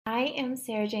I am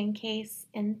Sarah Jane Case,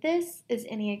 and this is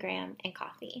Enneagram and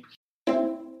Coffee.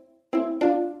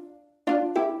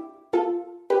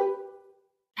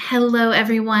 Hello,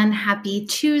 everyone. Happy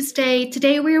Tuesday.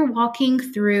 Today we are walking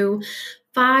through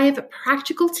 5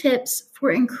 practical tips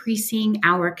for increasing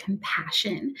our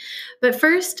compassion. But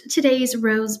first, today's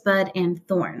rosebud and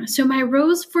thorn. So my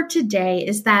rose for today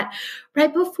is that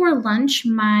right before lunch,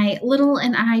 my little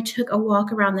and I took a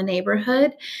walk around the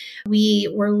neighborhood. We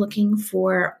were looking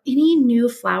for any new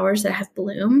flowers that have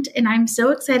bloomed. And I'm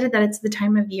so excited that it's the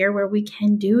time of year where we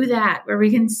can do that, where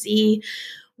we can see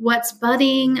what's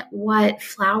budding, what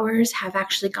flowers have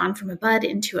actually gone from a bud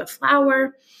into a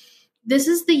flower. This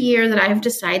is the year that I've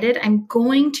decided I'm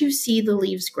going to see the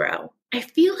leaves grow. I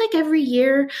feel like every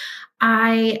year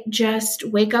I just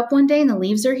wake up one day and the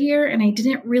leaves are here and I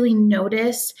didn't really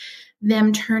notice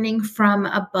them turning from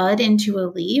a bud into a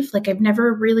leaf. Like I've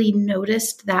never really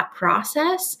noticed that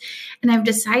process. And I've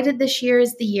decided this year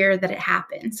is the year that it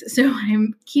happens. So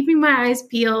I'm keeping my eyes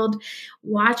peeled,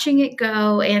 watching it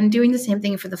go, and doing the same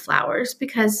thing for the flowers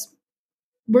because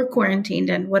we're quarantined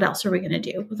and what else are we going to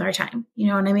do with our time? You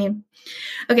know what I mean?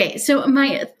 Okay, so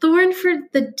my thorn for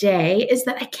the day is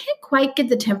that I can't quite get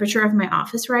the temperature of my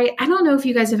office right. I don't know if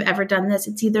you guys have ever done this.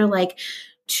 It's either like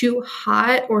too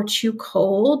hot or too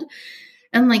cold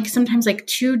and like sometimes like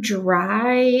too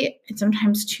dry and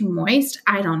sometimes too moist.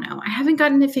 I don't know. I haven't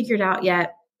gotten it figured out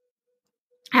yet.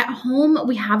 At home,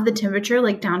 we have the temperature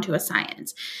like down to a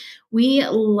science. We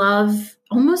love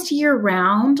almost year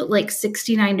round, like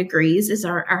 69 degrees is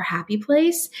our happy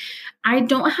place. I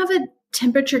don't have a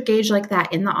temperature gauge like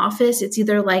that in the office. It's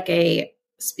either like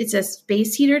it's a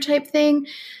space heater type thing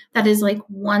that is like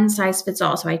one size fits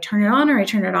all. So I turn it on or I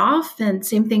turn it off. And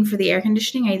same thing for the air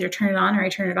conditioning. I either turn it on or I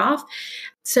turn it off.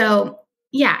 So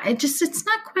yeah, it's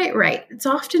not quite right. It's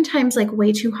oftentimes like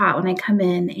way too hot when I come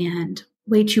in and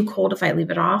way too cold if I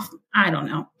leave it off. I don't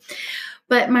know.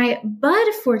 But my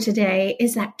bud for today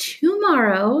is that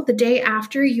tomorrow, the day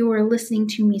after you are listening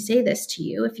to me say this to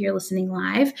you, if you're listening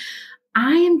live,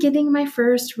 I am getting my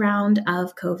first round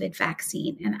of COVID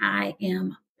vaccine and I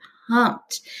am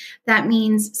pumped. That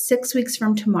means 6 weeks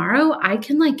from tomorrow, I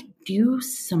can like do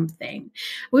something.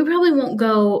 We probably won't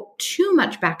go too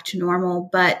much back to normal,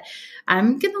 but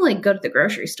I'm going to like go to the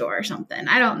grocery store or something.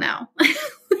 I don't know.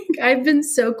 I've been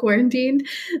so quarantined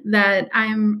that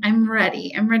I'm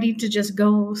ready. I'm ready to just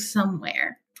go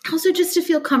somewhere. Also, just to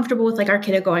feel comfortable with like our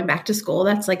kiddo going back to school.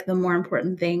 That's like the more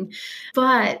important thing.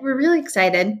 But we're really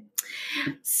excited.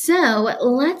 So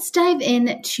let's dive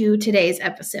into today's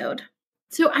episode.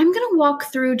 So I'm going to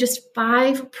walk through just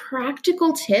 5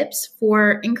 practical tips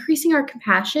for increasing our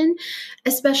compassion,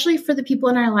 especially for the people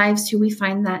in our lives who we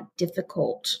find that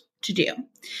difficult to do.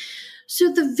 So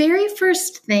the very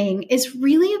first thing is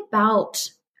really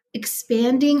about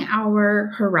expanding our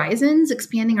horizons,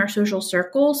 expanding our social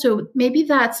circle. So maybe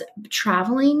that's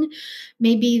traveling,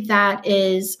 maybe that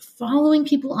is following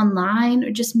people online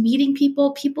or just meeting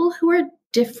people who are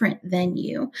different than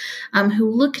you, who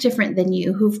look different than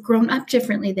you, who've grown up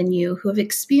differently than you, who have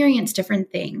experienced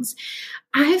different things.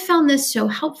 I have found this so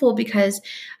helpful because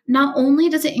not only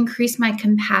does it increase my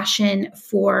compassion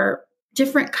for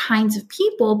different kinds of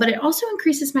people, but it also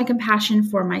increases my compassion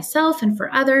for myself and for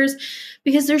others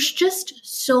because there's just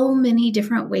so many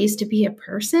different ways to be a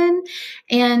person.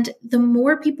 And the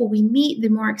more people we meet, the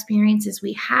more experiences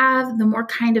we have, the more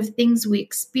kind of things we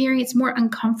experience, more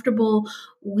uncomfortable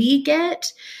we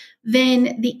get,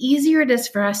 then the easier it is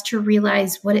for us to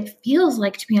realize what it feels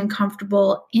like to be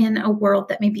uncomfortable in a world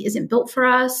that maybe isn't built for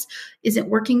us, isn't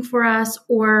working for us,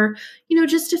 or,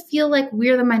 just to feel like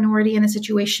we're the minority in a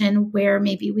situation where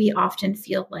maybe we often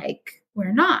feel like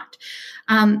we're not.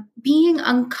 Being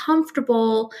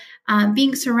uncomfortable,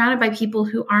 being surrounded by people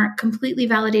who aren't completely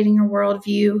validating your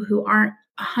worldview, who aren't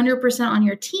 100% on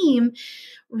your team,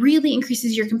 really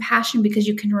increases your compassion because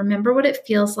you can remember what it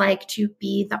feels like to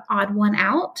be the odd one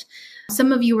out.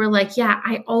 Some of you were like, yeah,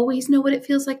 I always know what it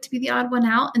feels like to be the odd one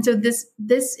out. And so in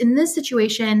this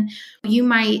situation, you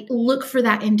might look for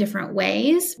that in different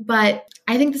ways, but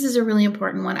I think this is a really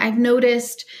important one. I've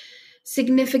noticed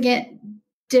significant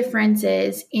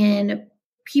differences in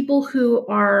people who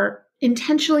are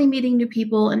intentionally meeting new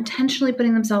people, intentionally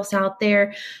putting themselves out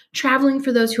there, traveling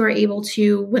for those who are able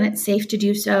to when it's safe to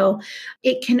do so.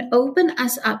 It can open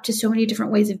us up to so many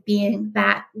different ways of being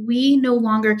that we no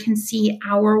longer can see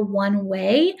our one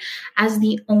way as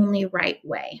the only right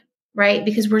way, right?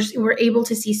 Because we're able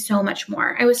to see so much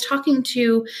more. I was talking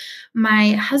to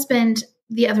my husband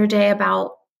the other day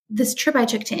about this trip I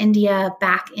took to India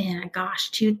back in,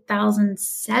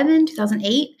 2007,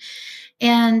 2008,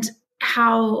 and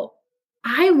how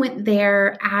I went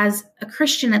there as a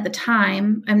Christian at the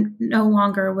time. I'm no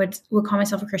longer would call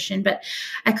myself a Christian, but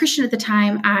a Christian at the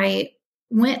time, I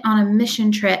went on a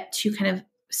mission trip to kind of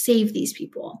save these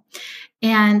people.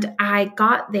 And I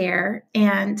got there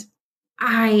and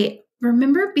I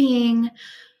remember being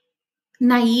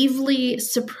naively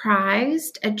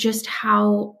surprised at just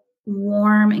how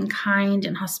warm and kind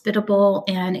and hospitable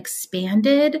and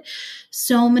expanded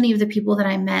so many of the people that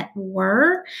I met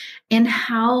were, and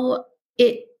how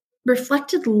it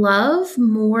reflected love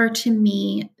more to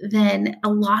me than a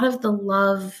lot of the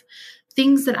love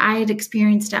things that I had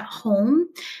experienced at home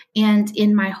and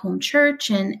in my home church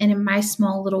and in my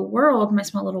small little world, my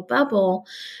small little bubble.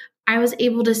 I was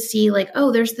able to see like,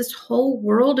 oh, there's this whole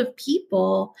world of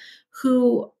people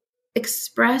who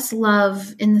express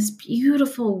love in this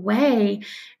beautiful way.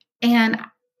 And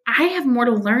I have more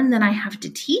to learn than I have to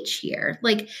teach here.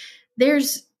 Like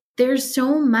there's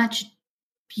so much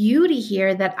beauty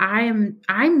here that I'm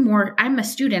a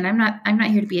student. I'm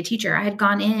not here to be a teacher. I had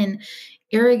gone in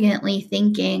arrogantly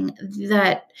thinking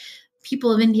that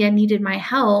people of India needed my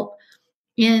help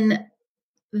in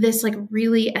this like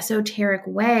really esoteric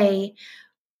way.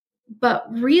 But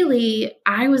really,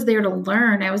 I was there to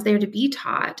learn. I was there to be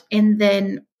taught, and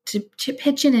then to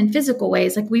pitch in physical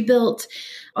ways. Like we built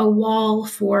a wall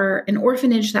for an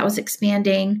orphanage that was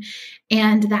expanding,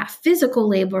 and that physical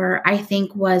labor, I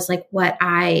think, was like what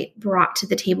I brought to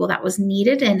the table that was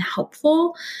needed and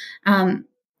helpful.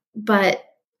 But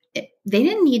they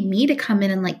didn't need me to come in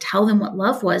and like tell them what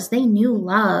love was. They knew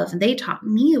love. They taught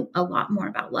me a lot more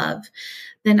about love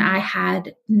than I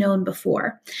had known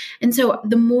before. And so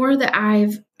the more that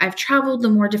I've traveled, the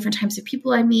more different types of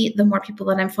people I meet, the more people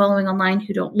that I'm following online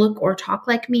who don't look or talk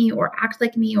like me or act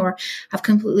like me or have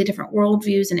completely different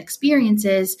worldviews and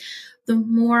experiences, the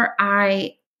more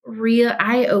I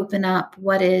open up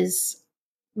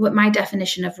what my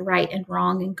definition of right and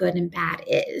wrong and good and bad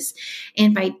is.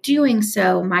 And by doing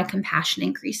so, my compassion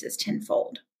increases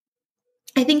tenfold.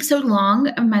 I think so long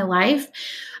of my life,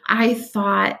 I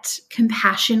thought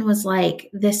compassion was like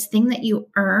this thing that you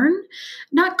earn,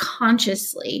 not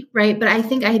consciously, right? But I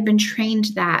think I had been trained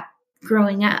that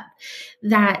growing up,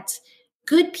 that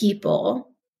good people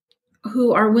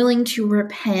who are willing to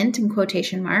repent, in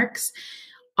quotation marks,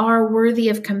 are worthy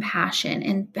of compassion,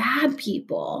 and bad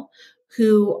people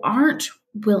who aren't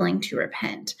willing to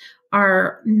repent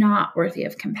are not worthy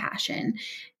of compassion.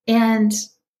 And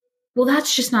well,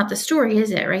 that's just not the story,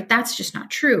 is it? Right? That's just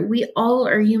not true. We all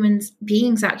are human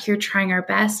beings out here trying our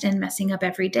best and messing up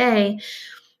every day.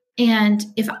 And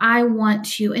if I want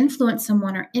to influence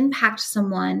someone or impact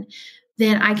someone,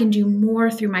 then I can do more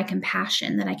through my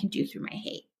compassion than I can do through my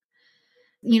hate.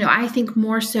 I think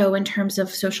more so in terms of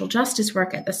social justice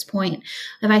work at this point.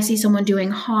 If I see someone doing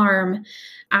harm,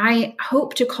 I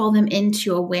hope to call them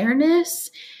into awareness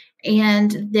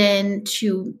and then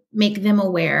to make them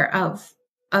aware of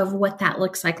what that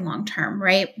looks like long term,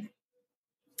 right?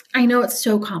 I know it's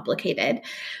so complicated,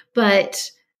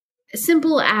 but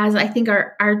simple as I think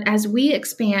our as we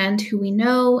expand who we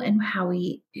know and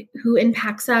who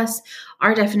impacts us,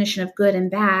 our definition of good and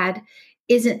bad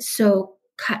isn't so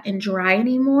cut and dry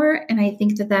anymore. And I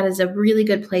think that is a really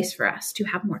good place for us to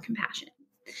have more compassion.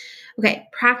 Okay,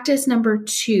 practice number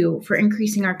 2 for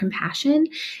increasing our compassion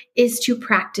is to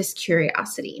practice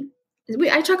curiosity.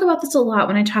 I talk about this a lot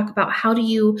when I talk about how do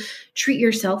you treat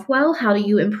yourself well, how do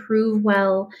you improve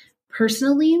well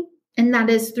personally, and that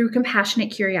is through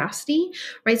compassionate curiosity,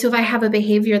 right? So if I have a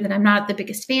behavior that I'm not the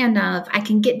biggest fan of, I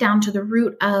can get down to the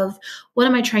root of what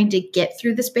am I trying to get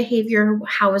through this behavior?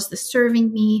 How is this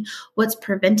serving me? What's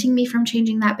preventing me from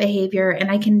changing that behavior?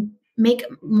 And I can make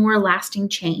more lasting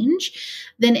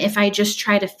change than if I just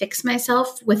try to fix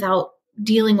myself without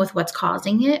dealing with what's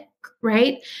causing it,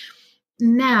 right?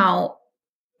 Now,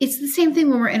 it's the same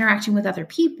thing when we're interacting with other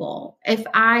people. If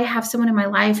I have someone in my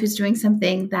life who's doing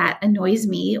something that annoys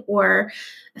me or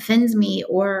offends me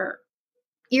or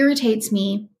irritates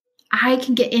me, I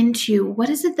can get into what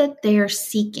is it that they're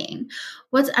seeking?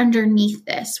 What's underneath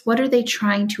this? What are they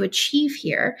trying to achieve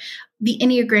here? The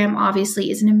Enneagram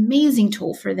obviously is an amazing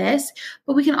tool for this,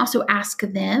 but we can also ask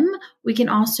them. We can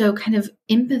also kind of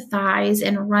empathize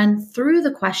and run through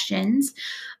the questions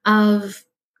of,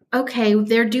 okay,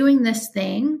 they're doing this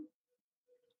thing.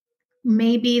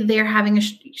 Maybe they're having a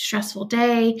stressful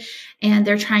day and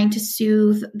they're trying to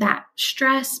soothe that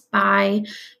stress by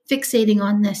fixating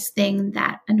on this thing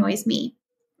that annoys me,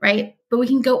 right? But we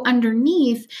can go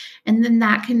underneath, and then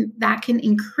that can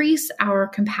increase our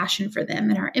compassion for them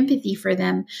and our empathy for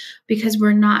them, because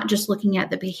we're not just looking at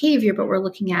the behavior, but we're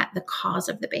looking at the cause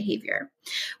of the behavior,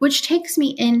 which takes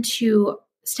me into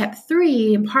step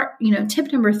 3 and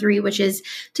tip number 3, which is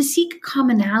to seek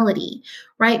commonality,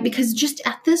 right? Because just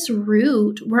at this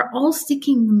root, we're all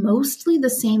seeking mostly the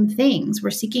same things.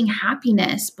 We're seeking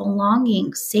happiness,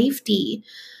 belonging, safety,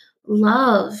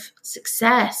 love,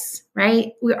 success,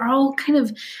 right? We're all kind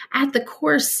of at the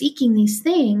core seeking these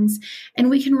things, and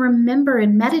we can remember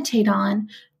and meditate on,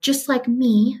 just like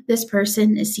me, this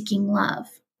person is seeking love.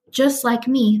 Just like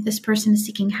me, this person is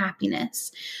seeking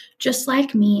happiness. Just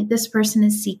like me, this person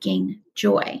is seeking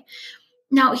joy.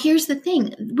 Now, here's the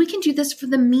thing. We can do this for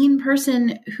the mean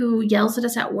person who yells at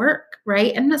us at work,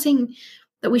 right? I'm not saying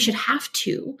that we should have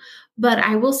to, but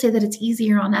I will say that it's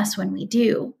easier on us when we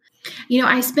do.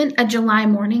 I spent a July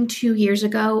morning 2 years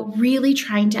ago really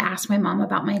trying to ask my mom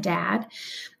about my dad.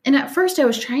 And at first I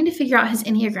was trying to figure out his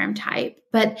Enneagram type,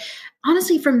 but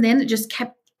honestly, from then it just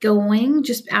kept going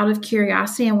just out of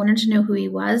curiosity. I wanted to know who he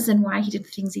was and why he did the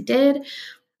things he did.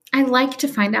 I like to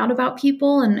find out about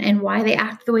people and why they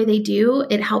act the way they do.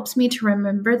 It helps me to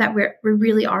remember that we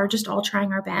really are just all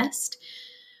trying our best.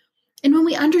 And when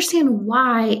we understand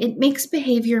why, it makes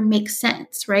behavior make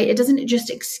sense, right? It doesn't just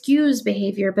excuse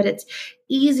behavior, but it's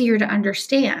easier to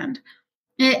understand.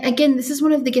 And again, this is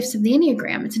one of the gifts of the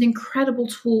Enneagram. It's an incredible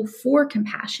tool for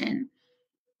compassion.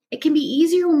 It can be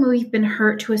easier when we've been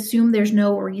hurt to assume there's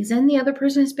no reason the other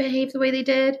person has behaved the way they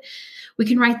did. We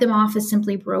can write them off as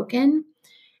simply broken.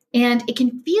 And it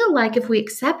can feel like if we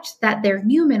accept that they're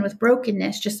human with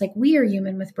brokenness, just like we are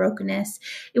human with brokenness,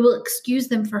 it will excuse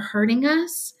them for hurting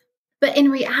us. But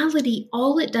in reality,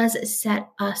 all it does is set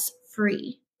us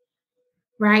free,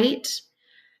 right?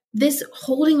 This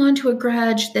holding on to a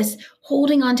grudge, this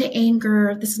holding on to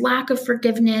anger, this lack of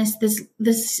forgiveness,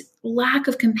 this lack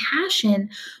of compassion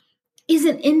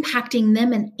isn't impacting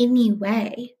them in any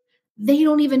way. They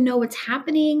don't even know what's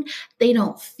happening. They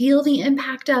don't feel the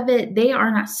impact of it. They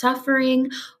are not suffering.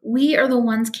 We are the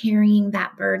ones carrying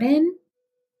that burden.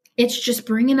 It's just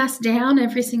bringing us down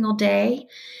every single day,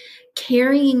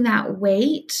 carrying that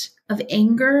weight of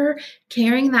anger,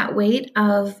 carrying that weight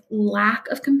of lack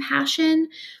of compassion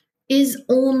is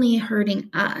only hurting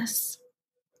us.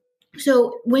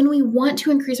 So when we want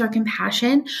to increase our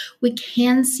compassion, we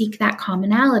can seek that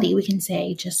commonality. We can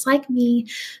say, just like me,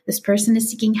 this person is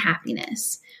seeking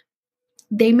happiness.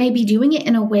 They may be doing it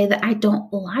in a way that I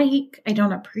don't like, I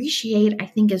don't appreciate, I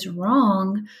think is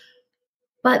wrong,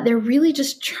 but they're really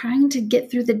just trying to get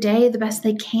through the day the best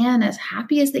they can, as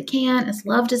happy as they can, as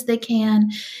loved as they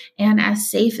can, and as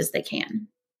safe as they can.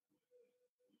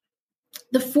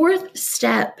 The fourth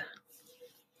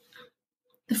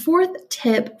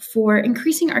tip for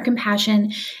increasing our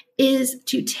compassion is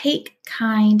to take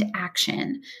kind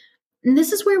action. And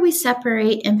this is where we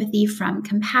separate empathy from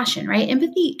compassion, right?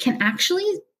 Empathy can actually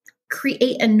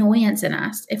create annoyance in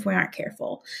us if we aren't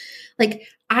careful. Like,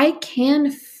 I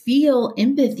can feel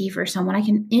empathy for someone. I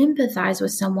can empathize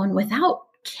with someone without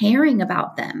caring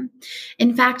about them.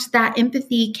 In fact, that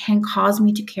empathy can cause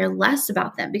me to care less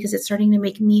about them because it's starting to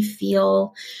make me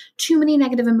feel too many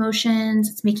negative emotions.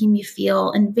 It's making me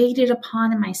feel invaded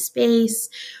upon in my space.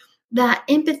 That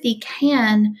empathy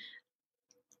can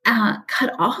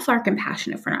cut off our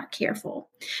compassion if we're not careful.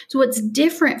 So what's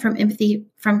different from empathy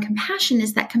from compassion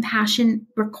is that compassion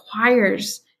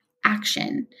requires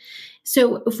action.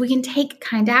 So if we can take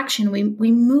kind action,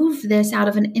 we move this out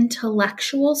of an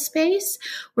intellectual space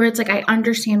where it's like, I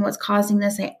understand what's causing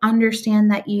this. I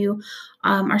understand that you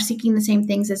are seeking the same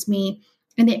things as me,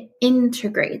 and it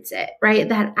integrates it, right?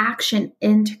 That action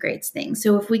integrates things.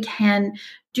 So if we can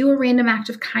do a random act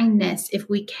of kindness, if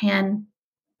we can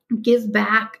give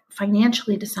back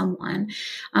financially to someone,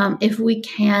 if we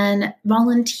can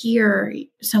volunteer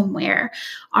somewhere,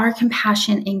 our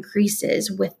compassion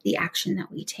increases with the action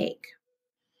that we take.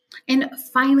 And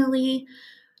finally,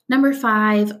 number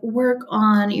 5, work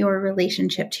on your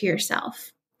relationship to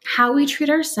yourself. How we treat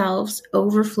ourselves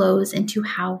overflows into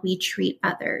how we treat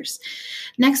others.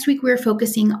 Next week, we're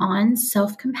focusing on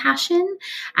self-compassion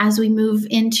as we move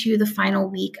into the final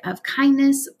week of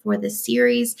kindness for this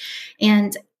series.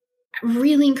 And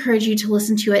really encourage you to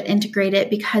listen to it, integrate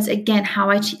it, because again, how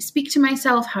I speak to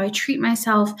myself, how I treat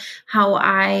myself, how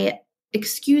I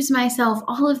excuse myself,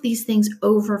 all of these things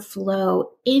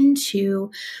overflow into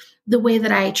the way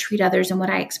that I treat others and what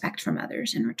I expect from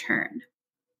others in return.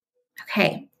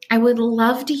 Okay, I would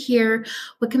love to hear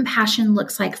what compassion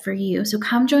looks like for you. So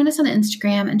come join us on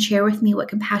Instagram and share with me what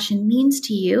compassion means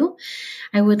to you.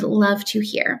 I would love to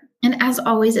hear. And as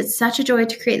always, it's such a joy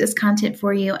to create this content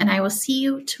for you, and I will see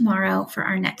you tomorrow for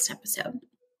our next episode.